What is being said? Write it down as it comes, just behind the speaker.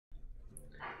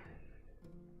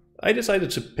I decided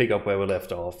to pick up where we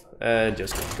left off and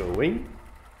just get going.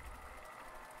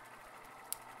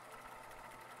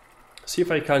 See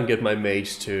if I can't get my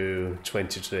mage to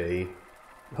 20 today.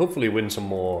 Hopefully win some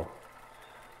more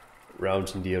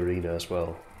rounds in the arena as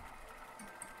well.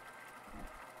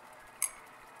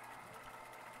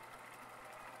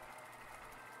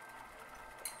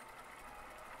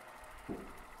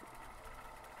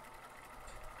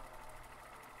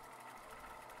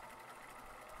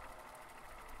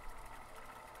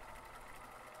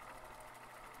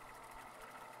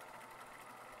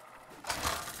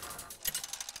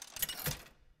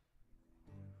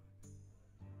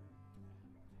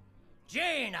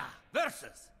 Jaina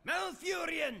versus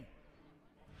Malfurion.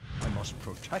 I must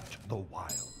protect the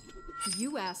wild.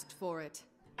 You asked for it.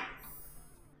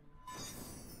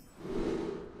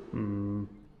 I'm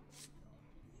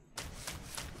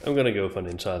gonna go for an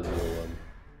entirely new one.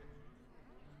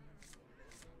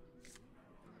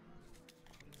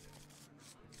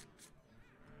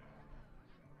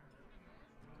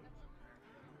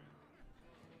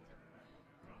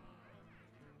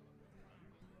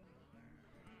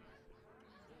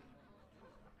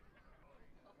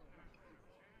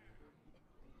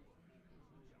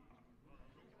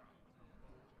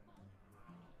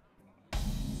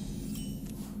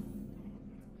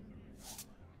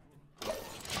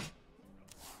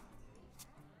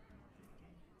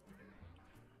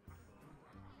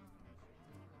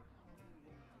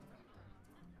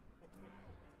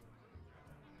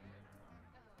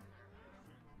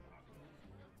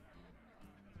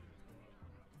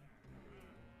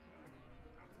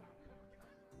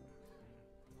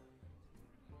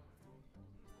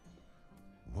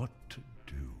 What to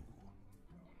do?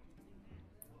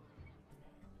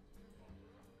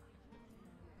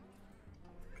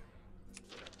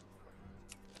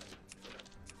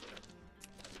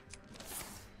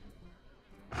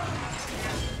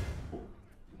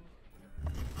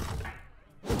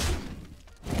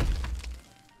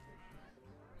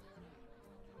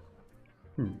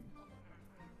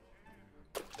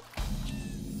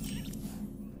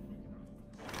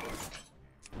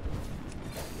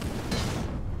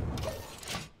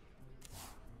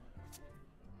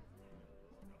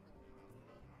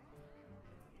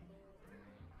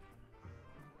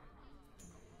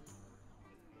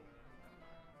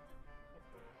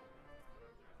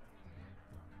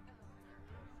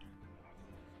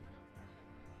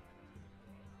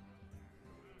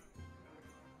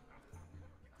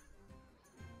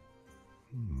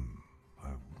 I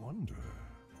wonder.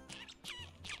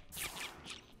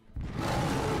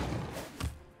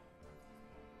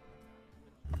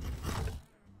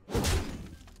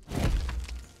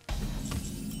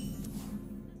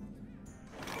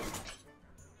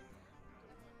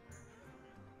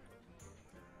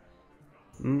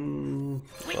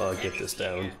 I'll get this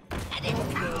down.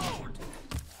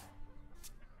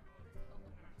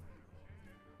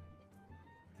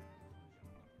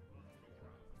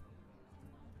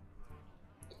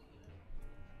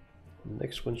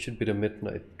 Next one should be the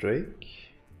Midnight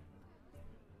Drake.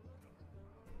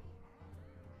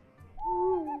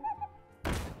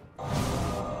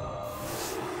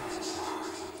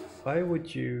 Why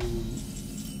would you...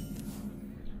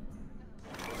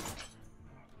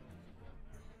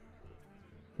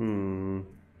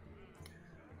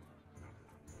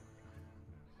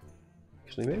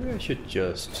 Actually, maybe I should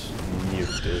just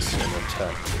nuke this and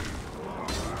attack.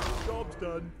 Job's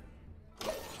done.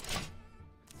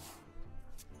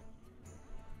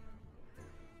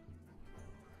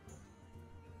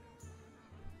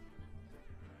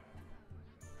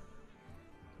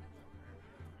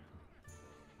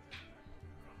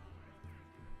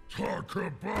 Talk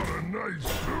about a nice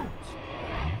suit!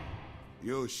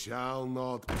 You shall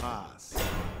not pass.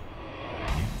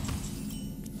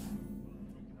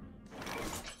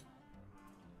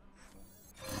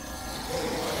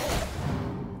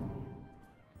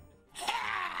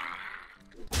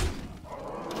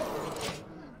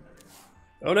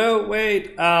 Oh no,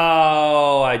 wait!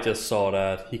 Oh, I just saw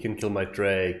that. He can kill my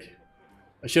Drake.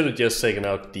 I should have just taken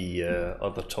out the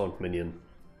other taunt minion.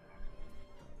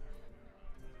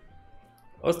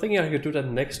 I was thinking I could do that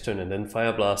next turn and then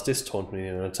Fire Blast this taunt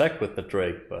minion and attack with the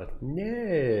Drake, but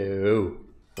no.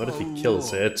 What if he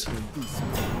kills it?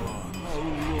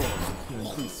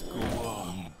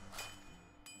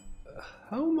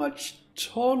 How much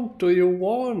taunt do you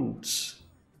want?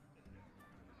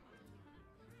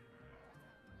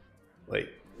 Wait,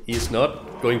 he's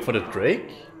not going for the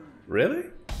Drake? Really?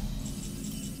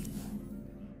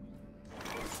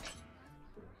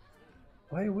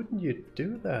 Why wouldn't you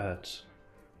do that?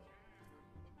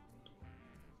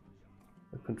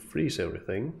 I can freeze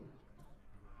everything.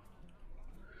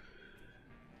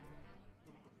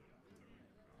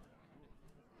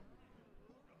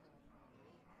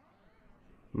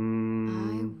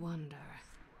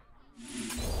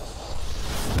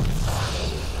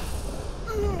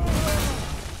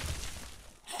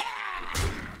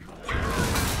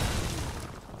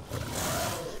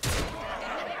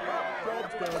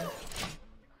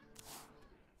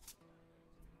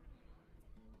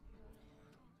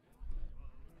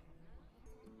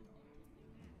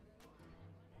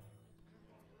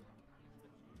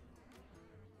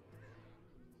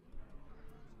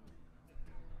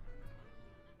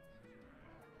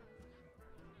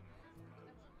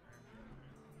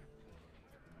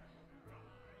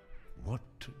 what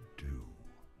to do.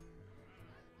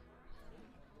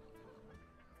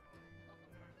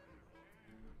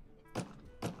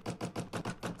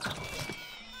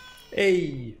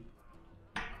 Hey!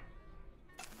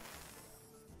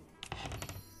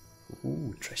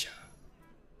 Ooh, treasure.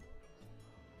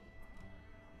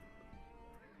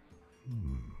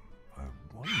 I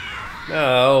wonder.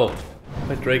 No!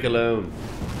 My Drake alone.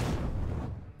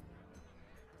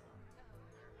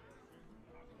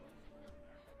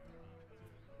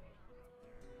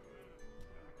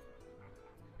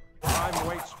 Time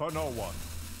waits for no one.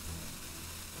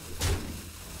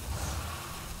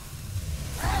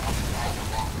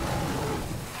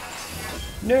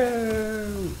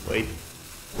 No! Wait.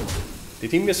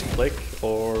 Did he miss a click?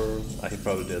 Or... he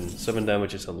probably didn't. 7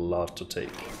 damage is a lot to take.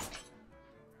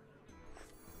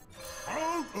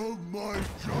 Out of my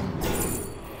jungle!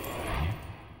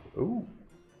 Ooh.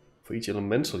 For each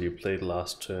elemental you played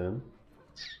last turn.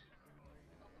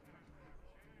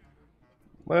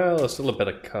 Well, still a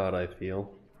better card, I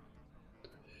feel.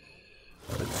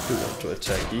 I do want to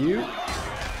attack you.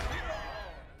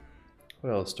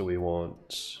 What else do we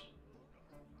want?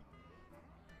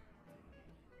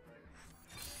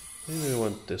 Maybe we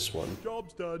want this one.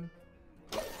 Job's done.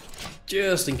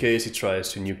 Just in case he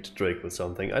tries to nuke the Drake with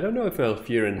something. I don't know if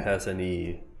Malfurion has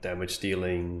any damage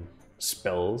dealing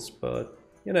spells, but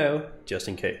you know, just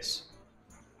in case.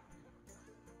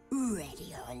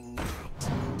 Ready or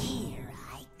not, here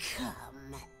I come.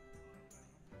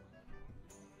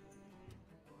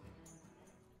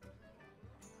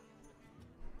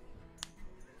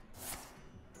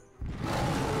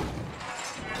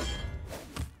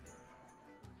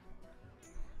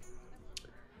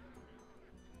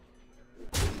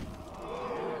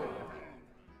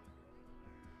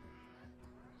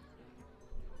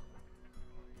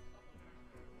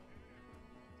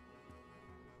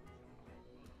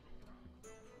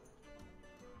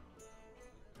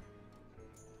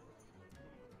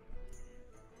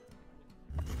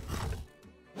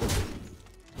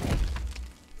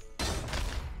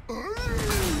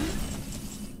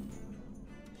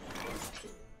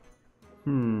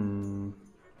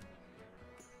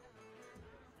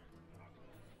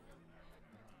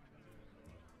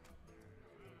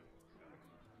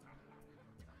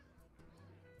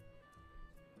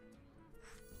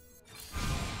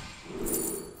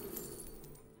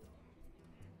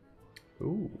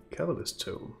 Ooh, Cavalier's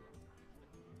Tome.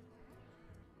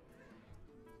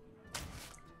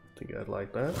 Think I'd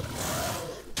like that.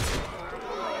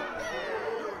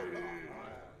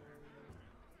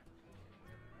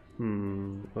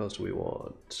 What else do we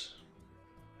want?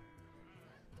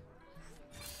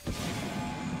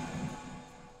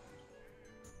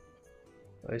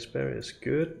 Ice Barrier is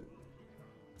good.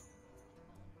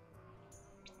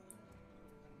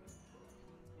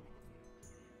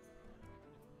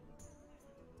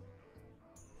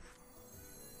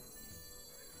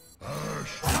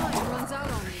 Runs out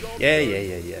on me.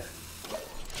 Yeah.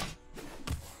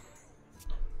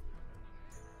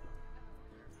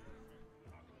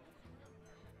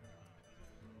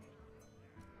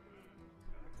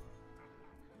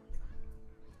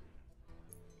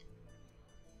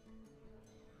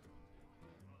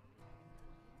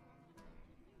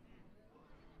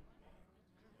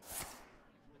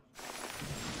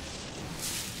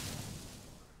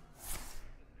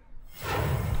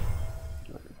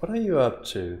 What are you up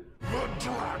to? The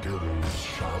dragons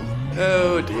shall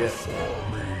Oh dear. for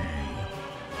me.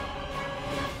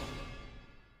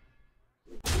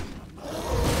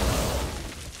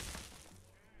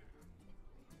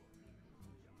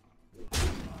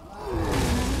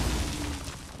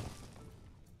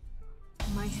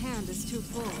 My hand is too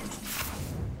full.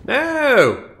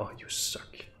 No! Oh, you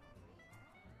suck.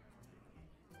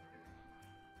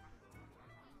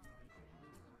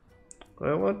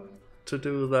 I want to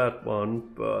do that one,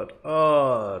 but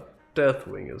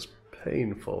Deathwing is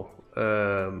painful.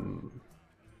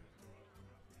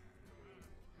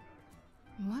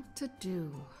 What to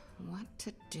do? What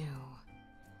to do?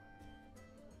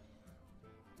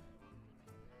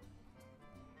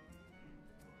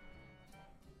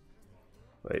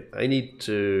 Wait, I need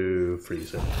to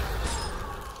freeze him.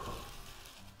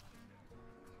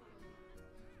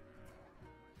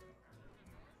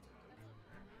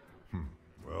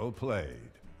 Well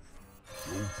played.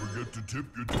 Don't forget to tip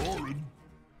your Tauren.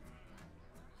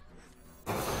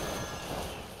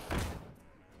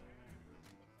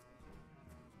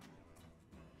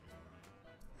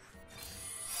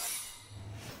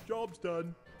 Job's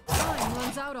done. Time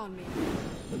runs out on me.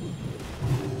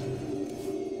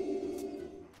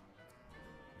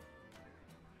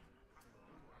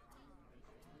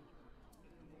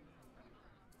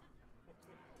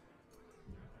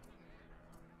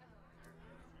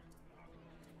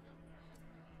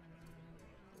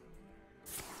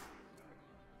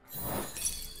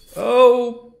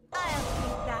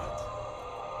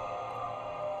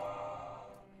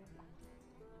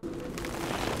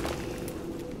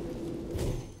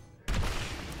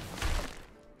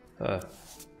 Ah.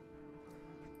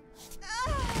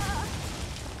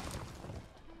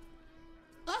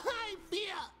 I feel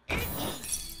icky.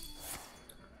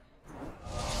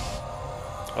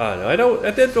 Ah, no, I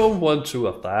don't want two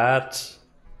of that.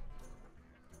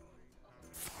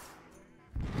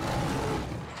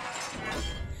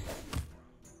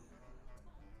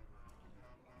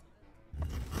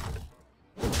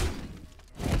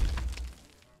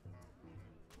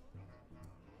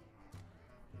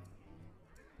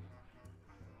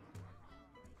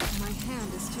 My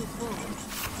hand is too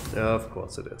full. Yeah, of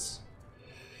course it is.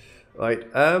 Right,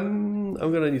 I'm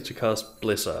gonna need to cast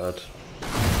Blizzard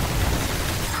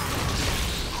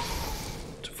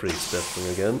to freeze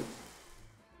Deathwing again.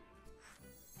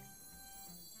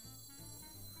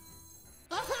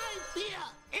 I feel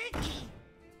icky.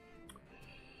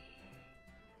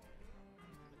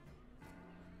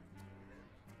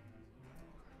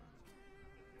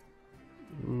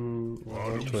 I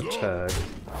want to attack.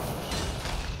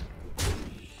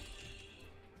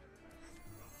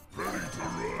 Ready to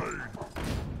ride.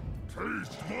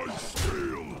 Taste my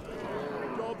steel.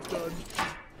 Job's done.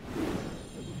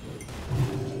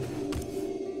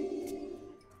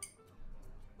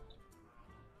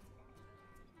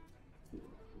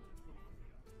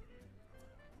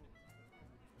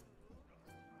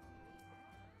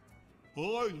 I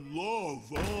love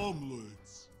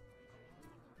omelets.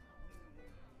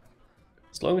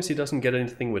 As long as he doesn't get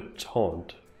anything with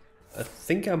taunt, I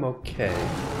think I'm okay.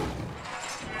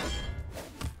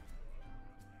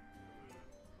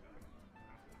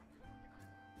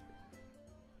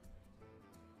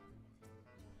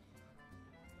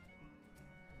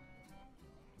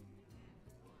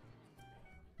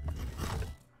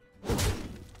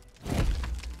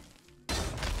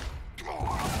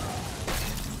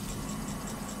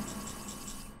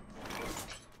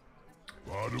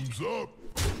 Bottoms up.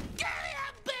 Give me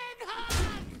a big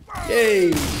hug.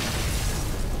 Yay!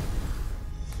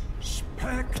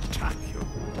 Spectacular.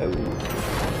 Oh,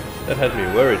 that had me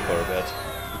worried for a bit.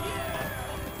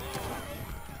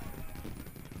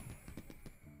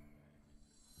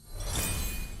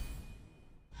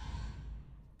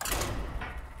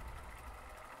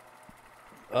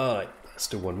 Alright, let's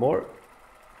do one more.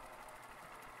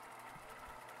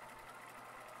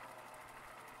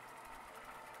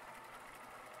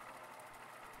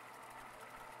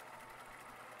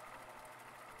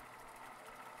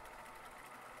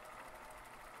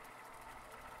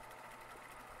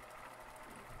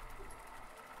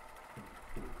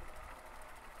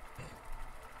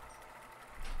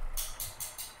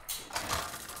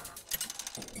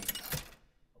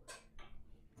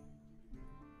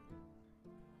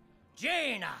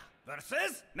 Jaina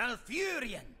versus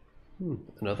Malfurion.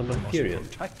 Another Malfurion.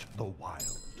 Protect the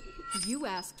wild. You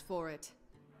asked for it.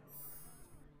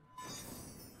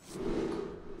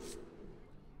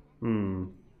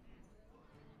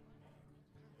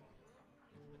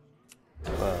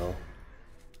 Wow.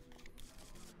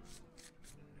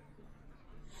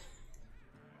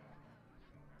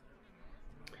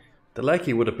 The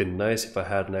lackey would have been nice if I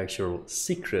had an actual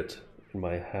secret in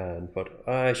my hand, but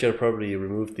I should have probably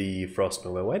removed the Frost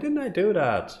Nova. Why didn't I do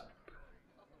that?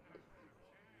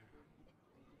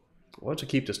 I want to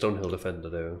keep the Stonehill Defender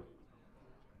though.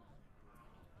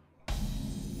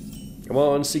 Come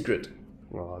on, secret!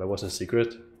 Oh, that wasn't a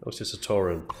secret. That was just a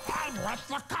Tauren. And what's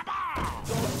the cabal?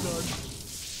 Job's done.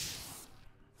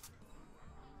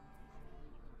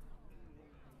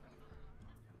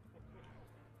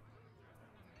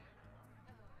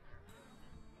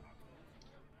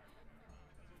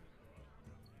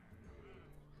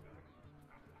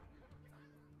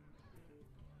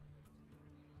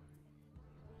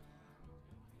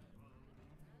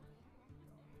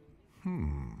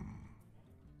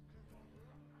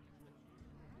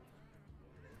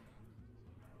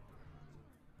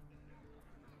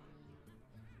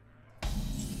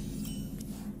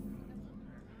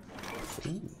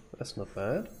 Ooh, that's not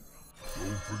bad.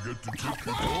 Don't forget to take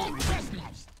your orange.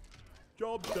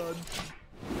 Job's done.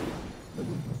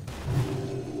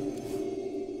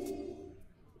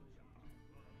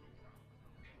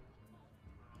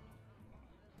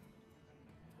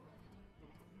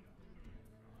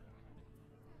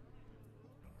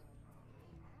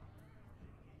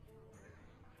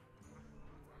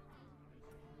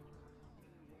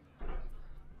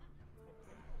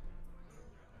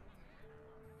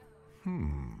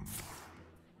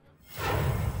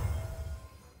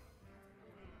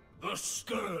 The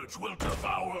scourge will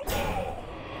devour all.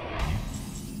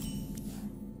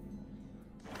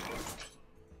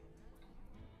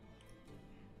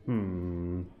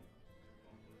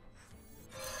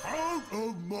 Out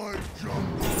of my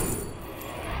jungle.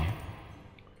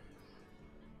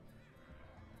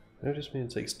 Notice me, it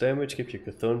takes damage, give you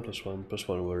Chthon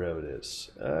 +1/+1 wherever it is.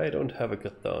 I don't have a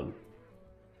Chthon.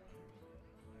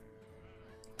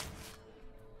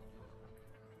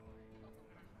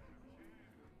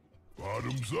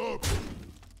 Bottoms up.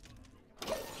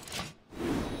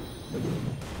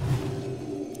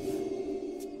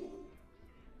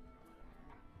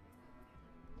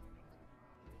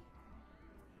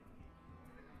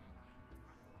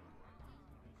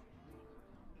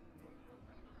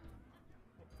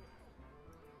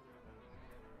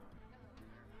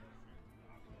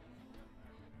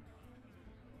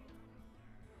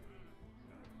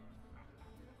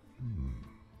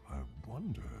 I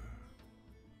wonder.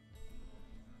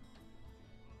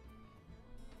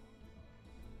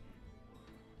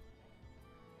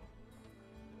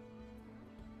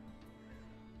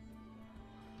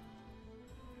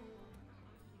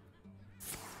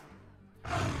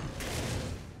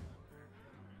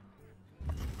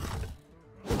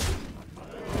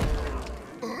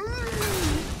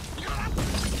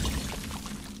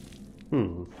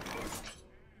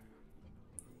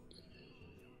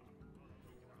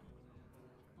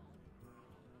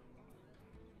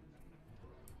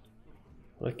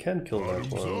 I can kill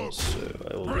that one, so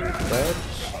I will do that.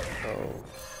 Oh.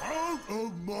 Out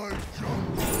of my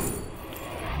jungle.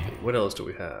 What else do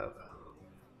we have?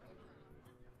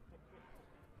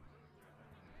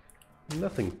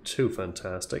 Nothing too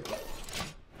fantastic.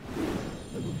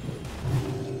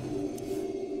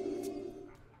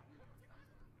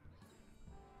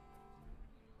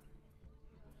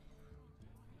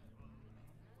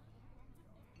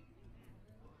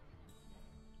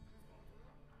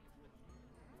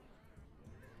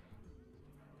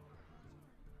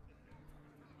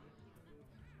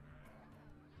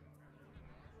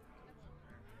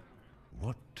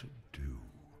 What to do?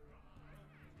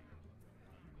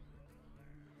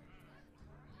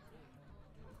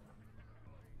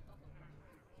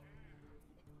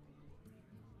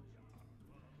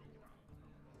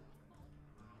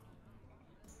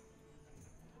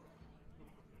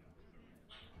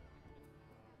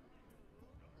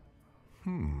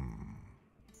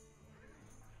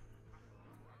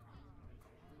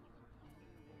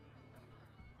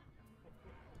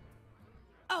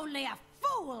 Only a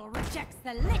fool rejects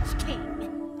the Lich King.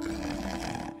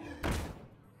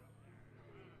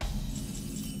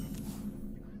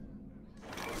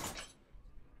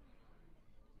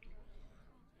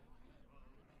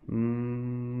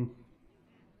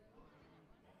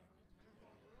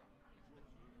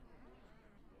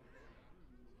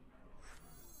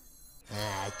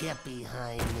 Get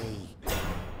behind me.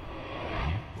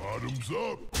 Bottoms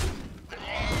up.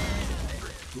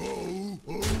 Go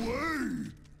away.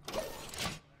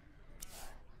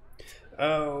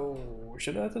 Oh,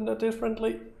 should I have done that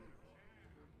differently?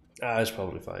 It's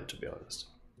probably fine, to be honest.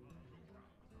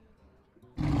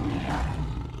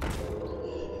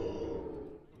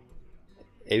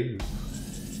 Ew.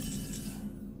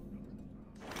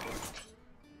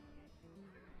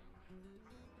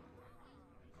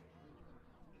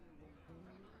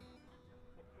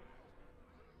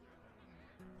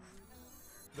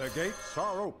 The gates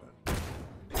are open.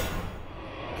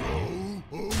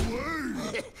 Go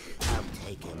away. I'll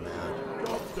take him out.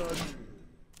 Job done.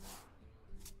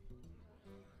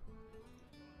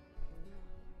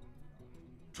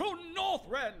 To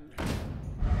Northrend!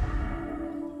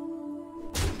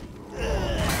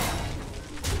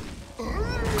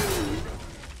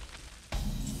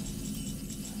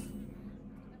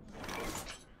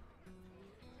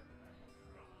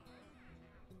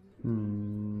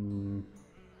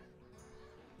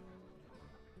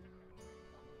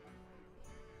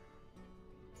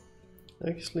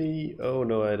 Actually, oh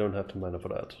no, I don't have the mana for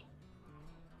that.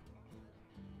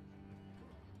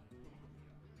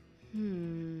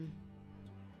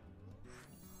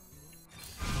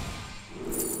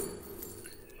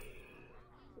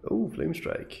 Oh, Flame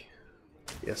Strike.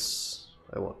 Yes,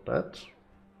 I want that.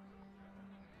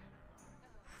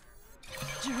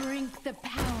 Drink the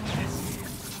power.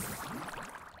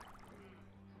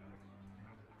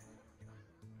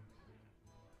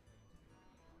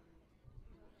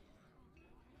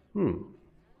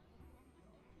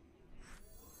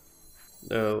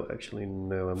 No, actually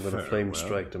no, I'm gonna Flame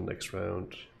Strike them next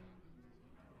round.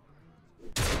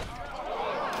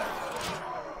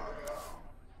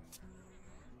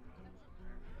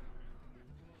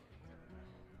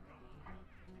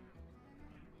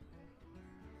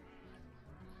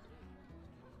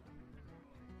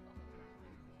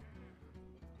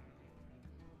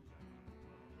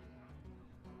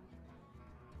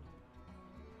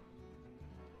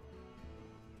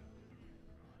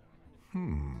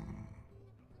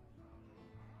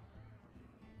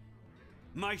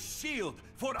 My shield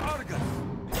for Argus!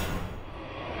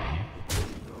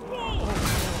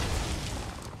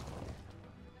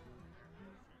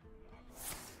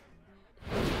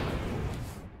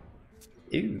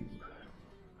 Ew.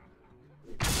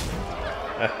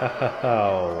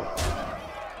 Ow.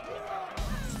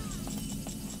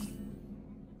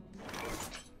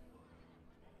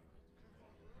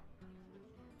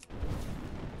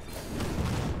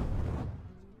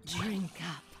 Drink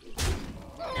up.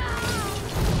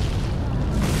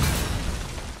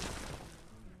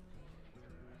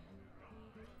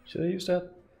 Should I use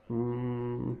that?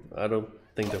 I don't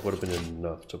think that would have been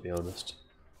enough, to be honest.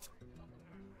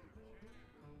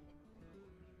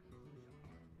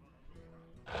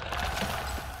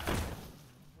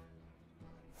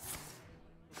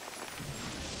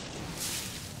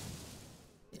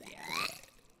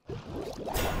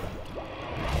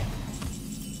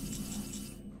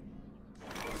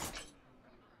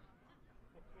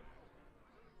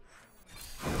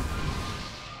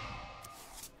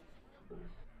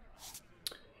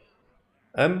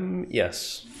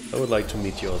 Yes, I would like to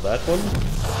meteor that one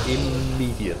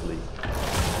immediately.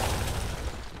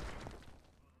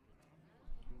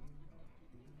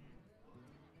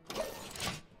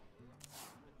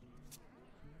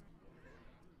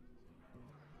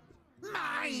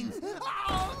 Mine!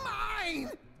 Oh,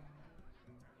 mine!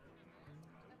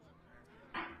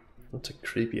 That's a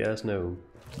creepy ass gnome.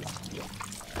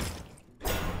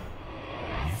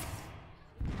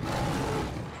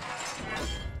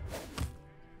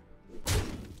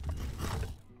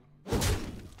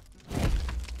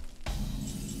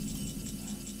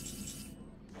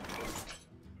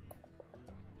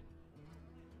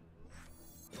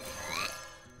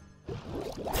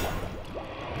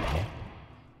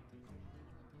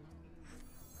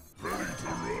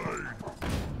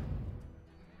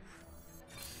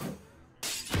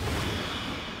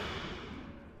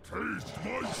 Taste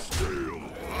my steel!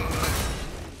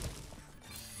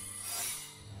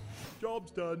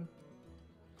 Job's done.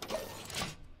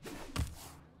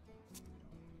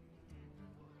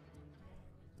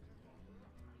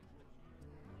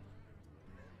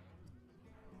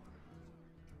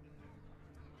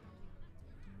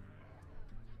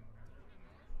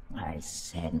 I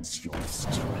sense your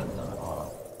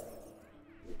struggle.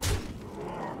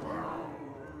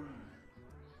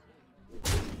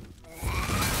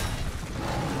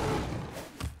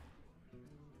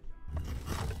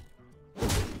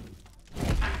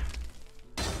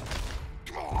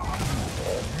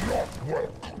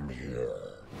 Welcome here.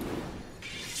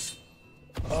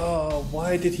 Oh,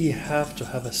 why did he have to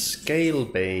have a scale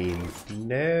bane?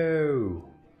 No.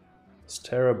 It's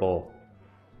terrible.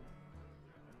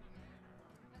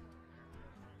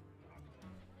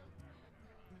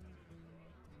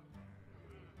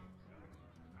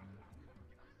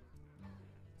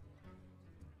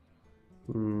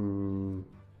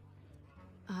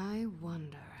 I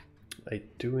wonder. I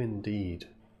do indeed.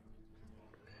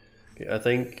 Okay, I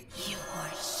think You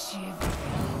are shivering.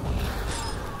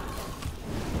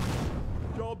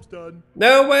 Job's done.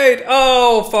 no, wait!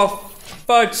 Oh, for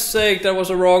fuck's sake, that was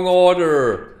a wrong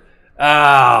order!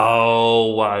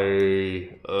 Ow,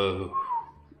 why? Oh,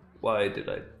 why did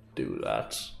I do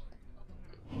that?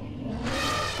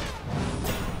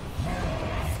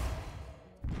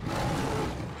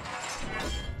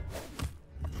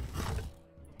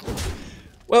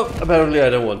 Well, apparently I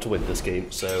don't want to win this game,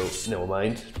 so never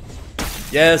mind.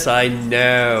 Yes, I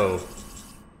know!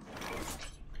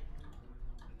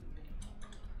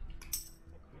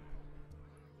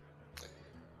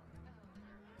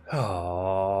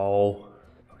 Oh,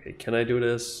 okay. Can I do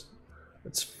this?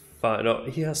 It's fine. No,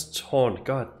 he has taunt.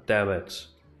 God damn it.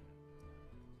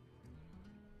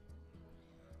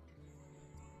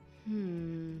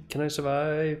 Can I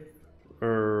survive? I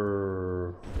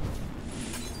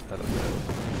don't know.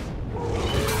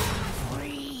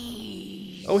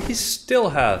 Oh, he still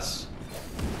has.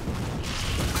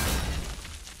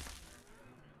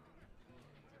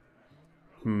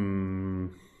 Hmm.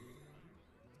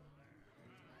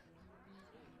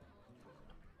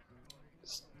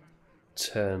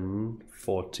 10,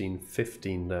 14,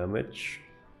 15 damage.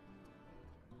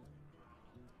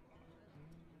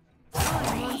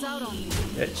 Runs out on me.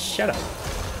 Shut up.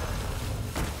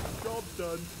 Job's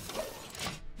done.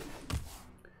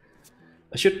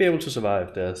 I should be able to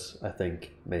survive this, I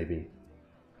think, maybe.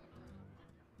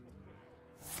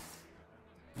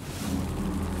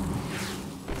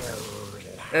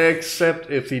 Except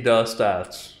if he does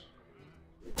that.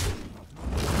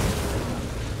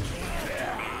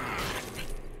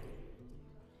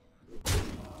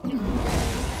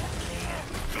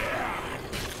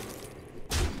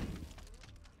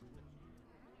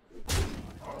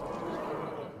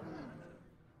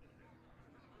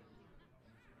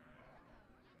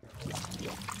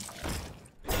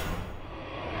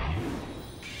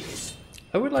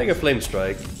 I would like a flame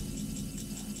strike.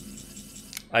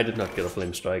 I did not get a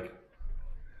flame strike.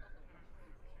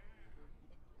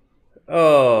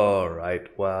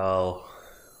 Alright, well,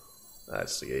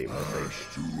 that's the game, I think.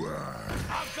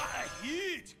 I've got a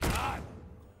huge gun.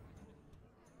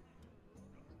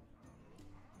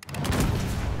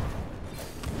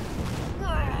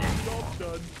 Job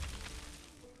done.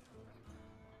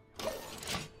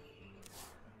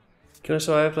 Can I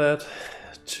survive that?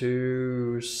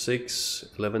 2, 6,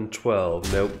 11,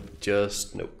 12. Nope,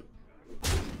 just nope.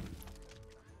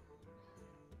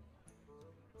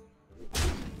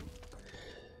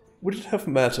 Would it have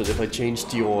mattered if I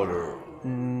changed the order?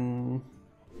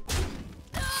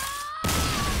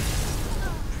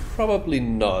 Probably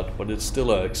not, but it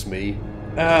still irks me.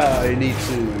 I need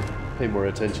to pay more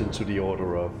attention to the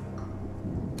order of.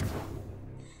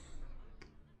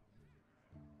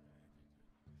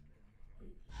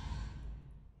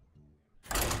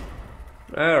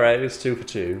 Alright, it's 2 for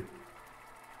 2.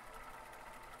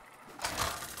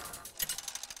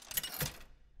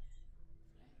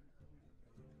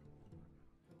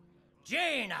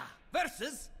 Jaina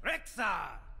versus Rexar.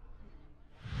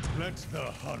 Let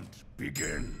the hunt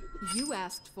begin. You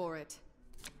asked for it.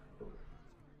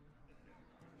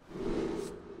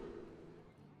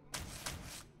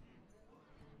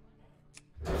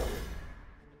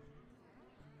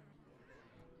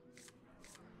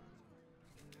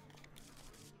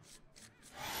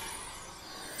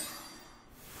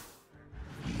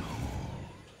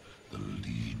 The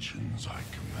legions I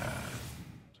command.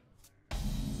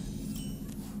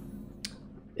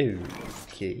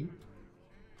 Okay.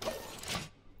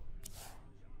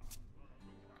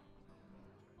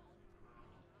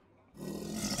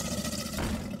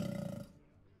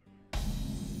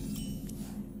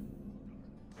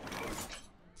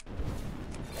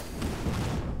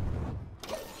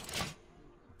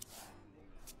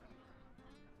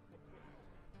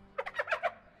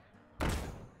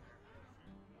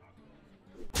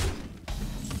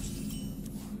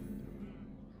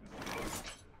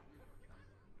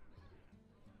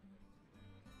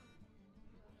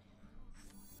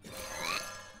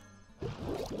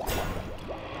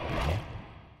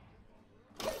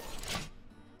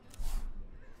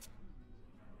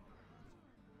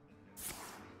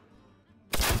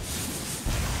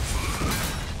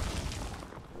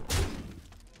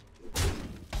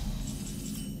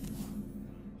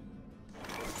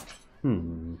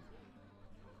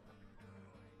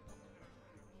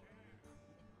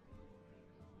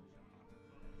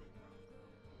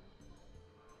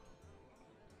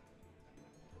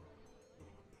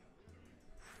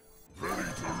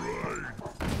 Ready to ride.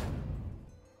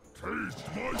 Taste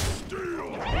my steel.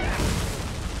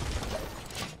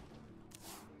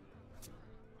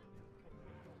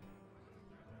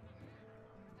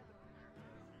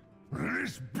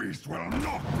 This beast will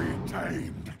not be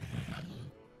tamed.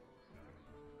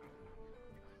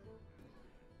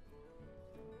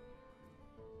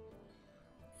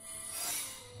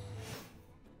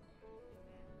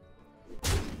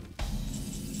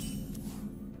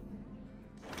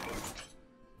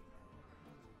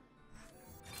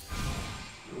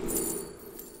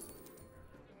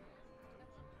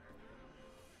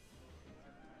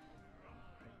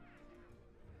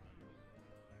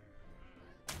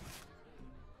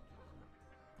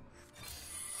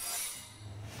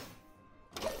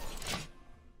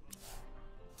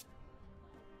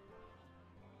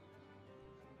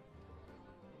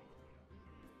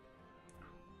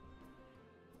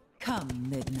 Come,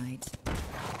 midnight.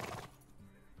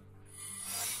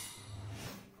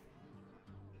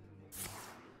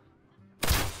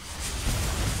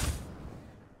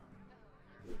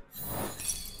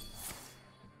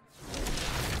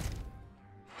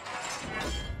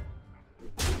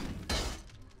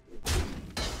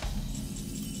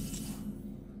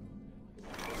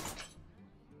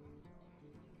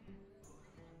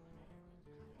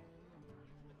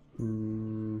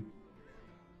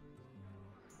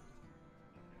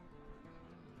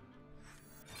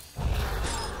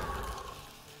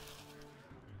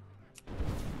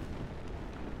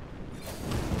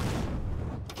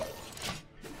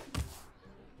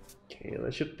 Okay,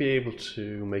 that should be able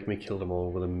to make me kill them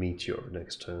all with a meteor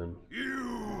next turn.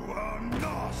 You are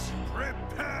not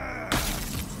prepared.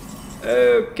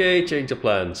 Okay, change of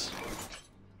plans.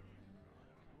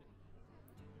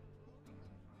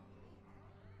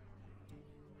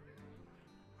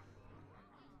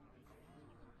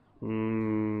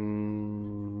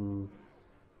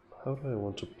 How do I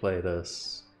want to play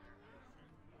this?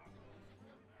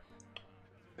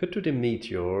 Could do the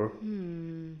meteor.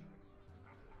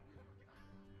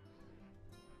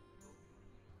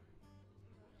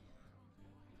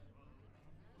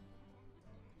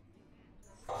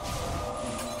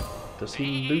 Does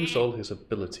he lose all his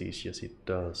abilities? Yes, he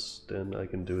does. Then I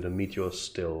can do the Meteor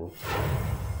still.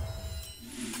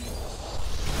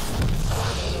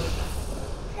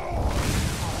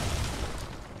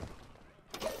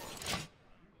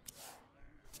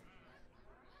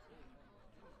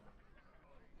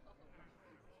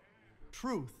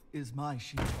 Truth is my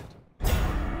shield.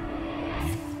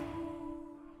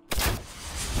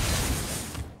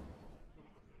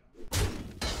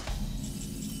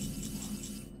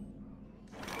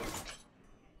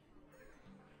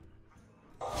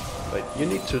 Wait, you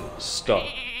need to stop.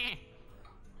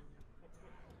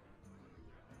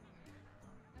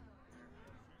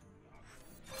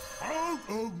 Out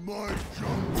of my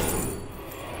jungle!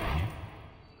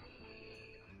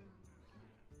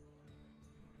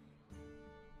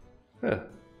 Yeah,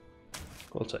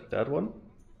 I'll take that one.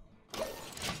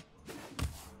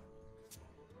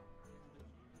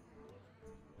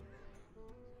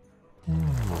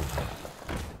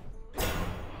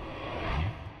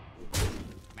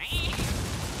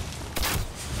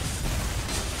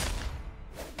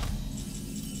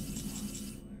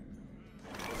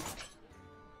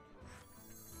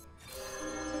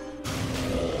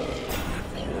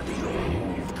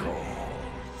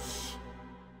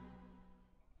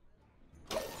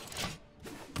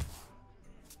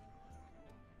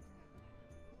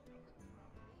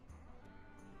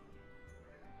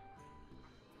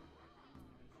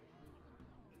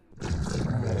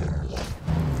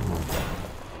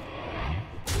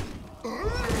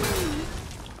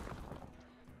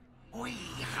 We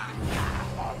hunger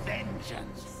for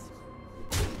vengeance.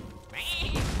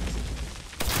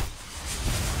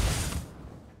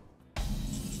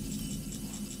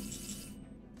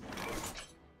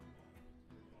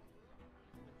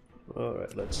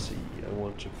 Alright, let's see. I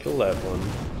want to kill that one.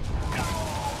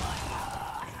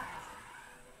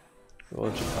 I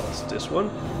want to pass this one.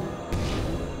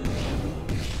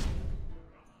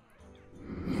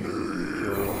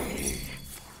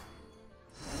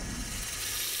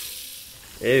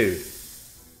 Ew.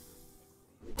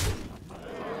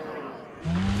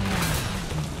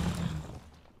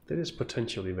 That is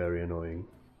potentially very annoying.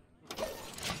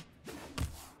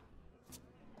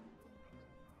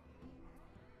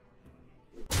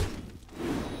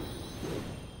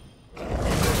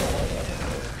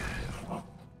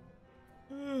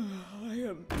 I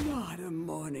am not a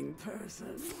morning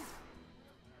person.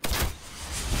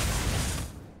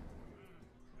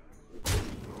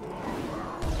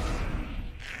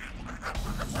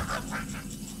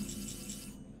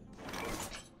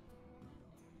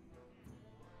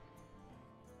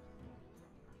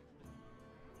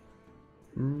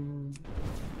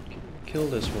 Kill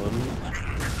this one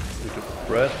with the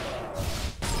breath.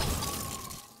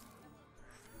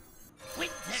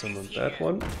 Summon that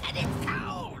one. And it's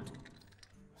cold.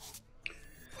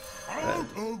 Out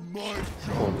of my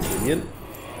One minion.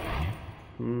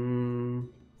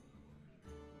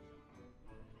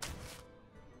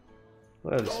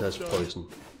 Well, this has poison.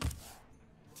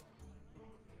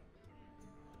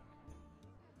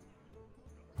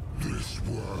 This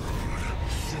world,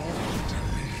 so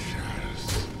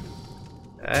delicious.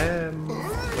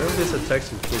 Well, this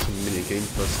attacks and kills a minion, gain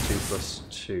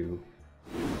 +2/+2.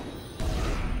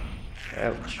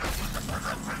 Ouch.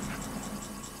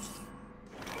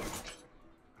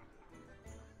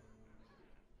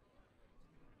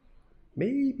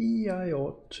 Maybe I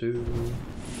ought to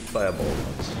fireball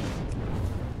once.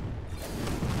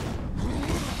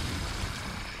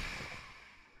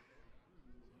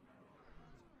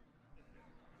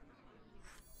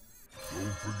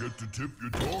 Don't forget to tip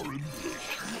your Tauren.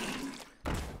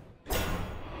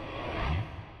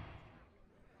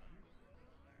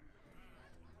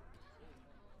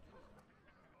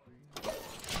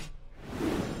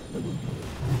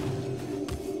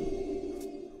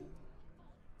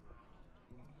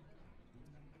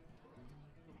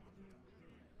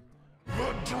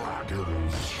 The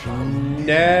dragons shall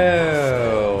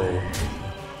No!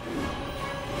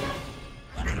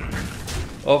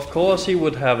 Of course he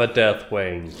would have a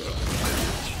Deathwing.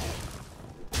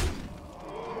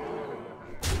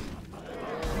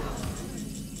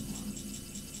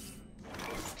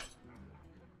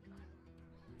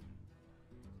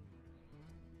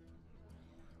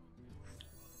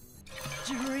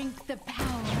 Drink the power.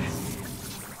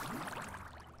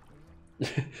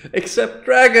 Except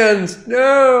dragons!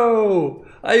 No!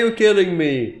 Are you kidding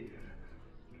me?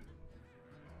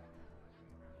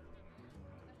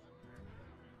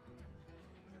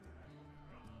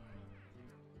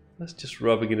 That's just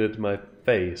rubbing it into my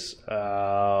face.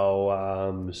 Oh,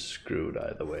 I'm screwed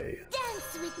either way.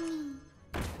 Dance with me.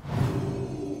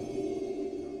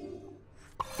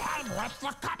 And Let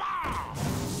the cabal!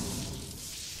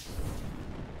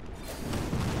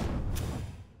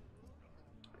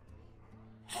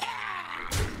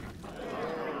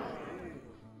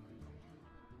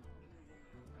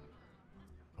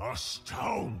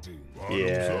 Astounding.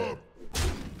 Yeah.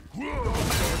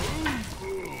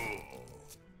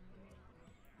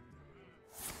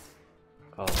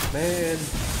 Oh man.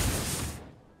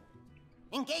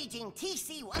 Engaging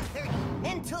TC-130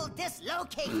 mental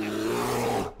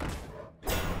dislocator.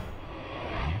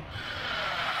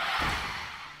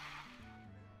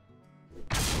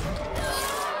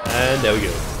 And there we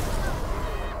go.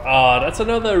 Ah, that's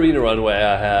another arena run where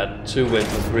I had 2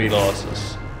 wins and 3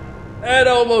 losses. And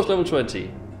almost level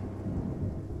 20.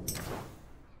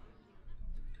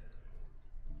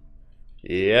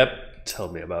 Yep, tell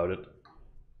me about it.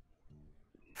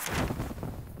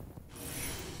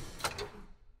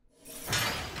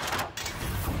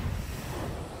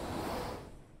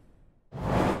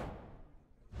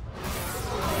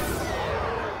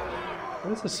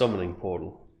 What is a summoning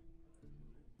portal?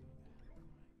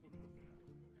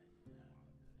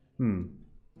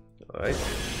 Alright.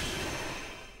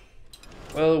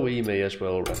 Well, we may as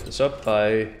well wrap this up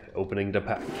by opening the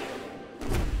pack.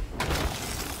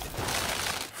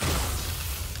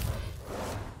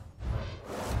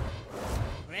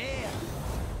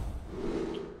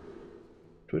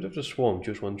 Druid of the Swarm,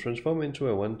 choose one, transform into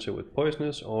a 1/2 with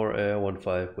poisonous or a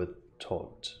 1/5 with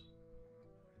taunt.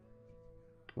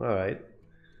 Alright.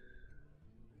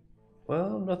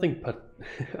 Well, nothing but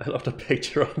I love the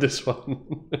picture on this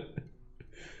one.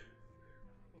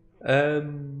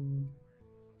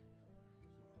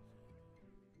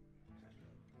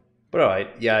 But alright,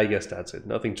 yeah, I guess that's it.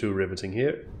 Nothing too riveting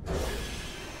here.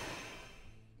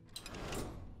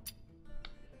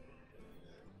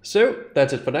 So,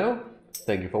 that's it for now.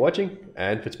 Thank you for watching,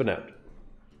 and Fitzbin out.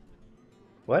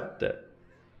 What the?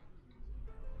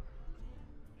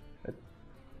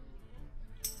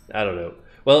 I don't know.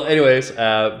 Well, anyways,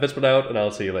 Fitzbin out, and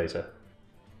I'll see you later.